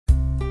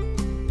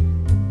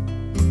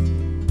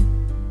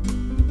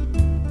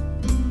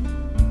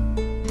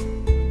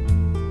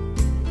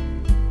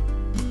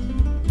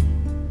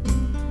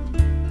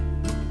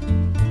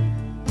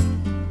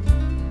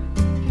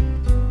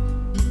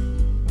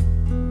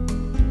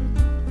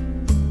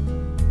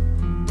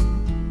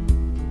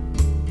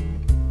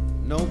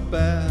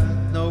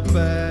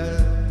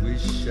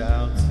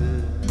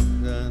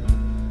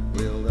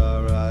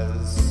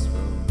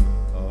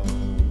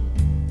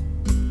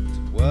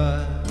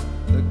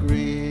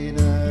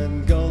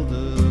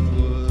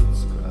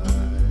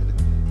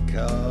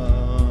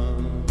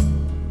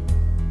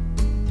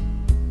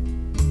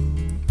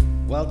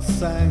what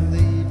sang the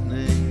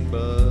evening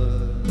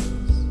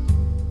birds.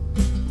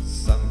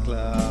 Sun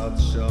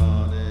clouds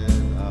shone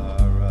in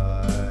our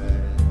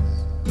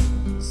eyes.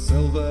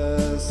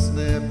 Silver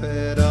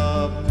snippet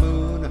of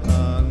moon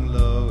hung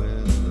low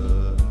in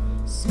the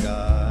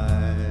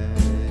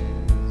skies.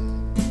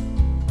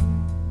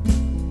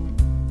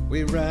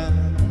 We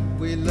ran,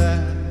 we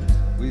laughed,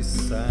 we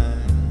sang,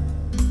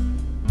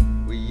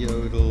 we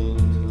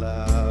yodeled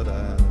loud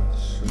and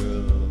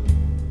shrill.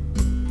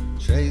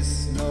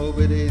 Chased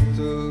nobody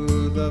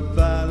through the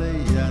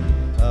valley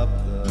and up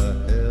the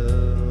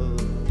hill.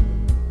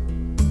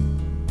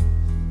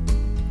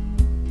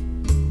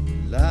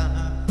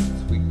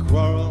 Laughed, we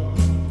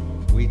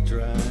quarrelled, we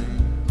drank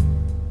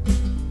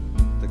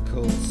the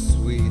cold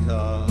sweet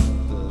of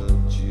the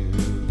dew.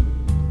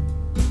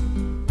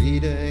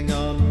 Beading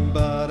on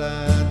bud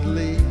and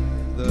leaf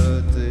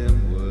the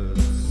dim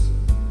woods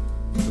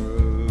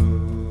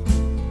through.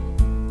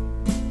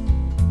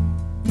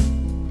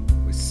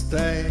 We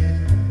stayed,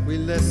 we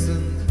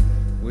listened,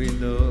 we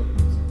looked.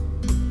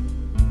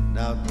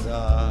 Now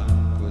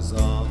dark was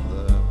on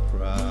the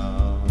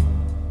prowl.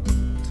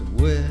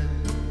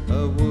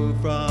 Too-whit-a-woo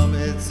from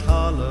its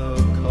hollow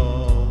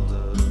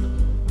golden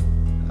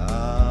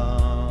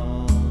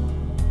owl.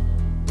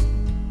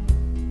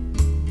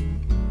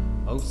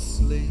 Oh,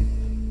 sleep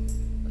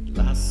at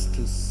last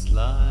to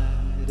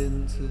slide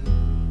into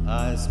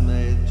eyes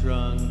made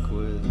drunk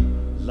with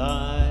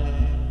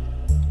light.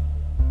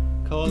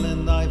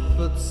 Calling thy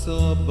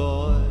footsore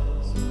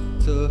boys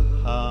to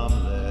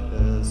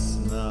harmless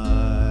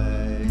night.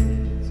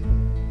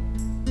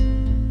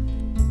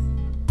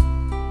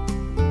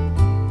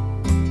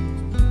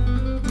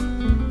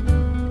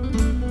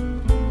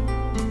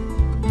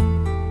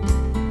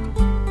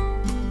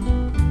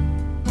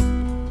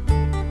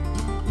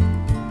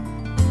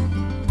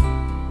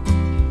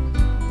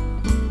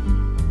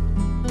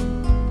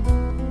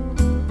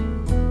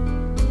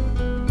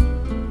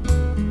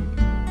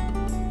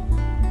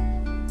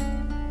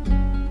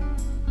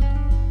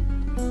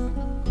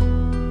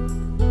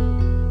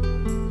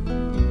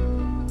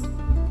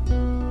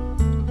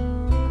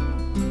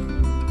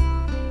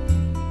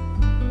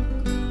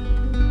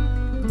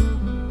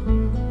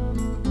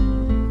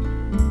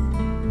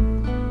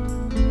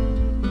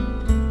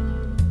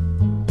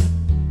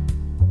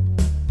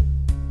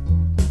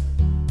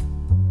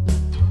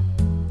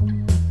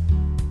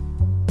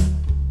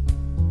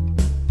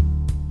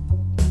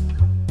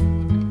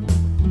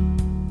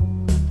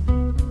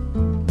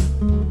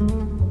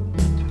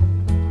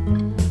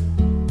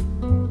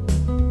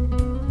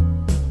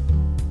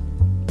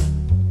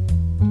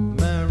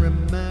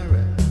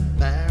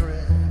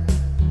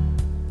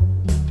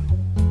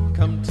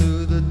 Come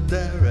to the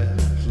dairy,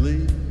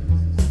 please.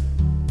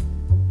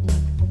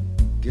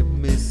 Give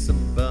me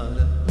some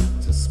butter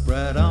to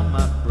spread on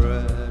my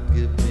bread.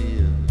 Give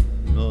me a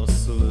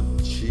morsel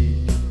of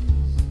cheese.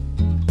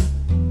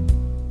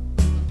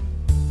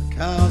 The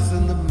cows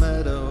in the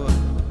meadow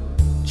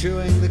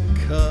chewing the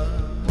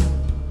cud,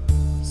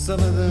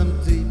 some of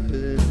them deep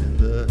in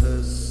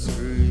the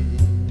stream.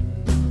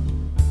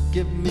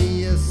 Give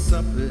me a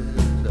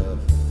suppet of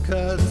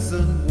curds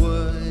and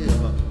words.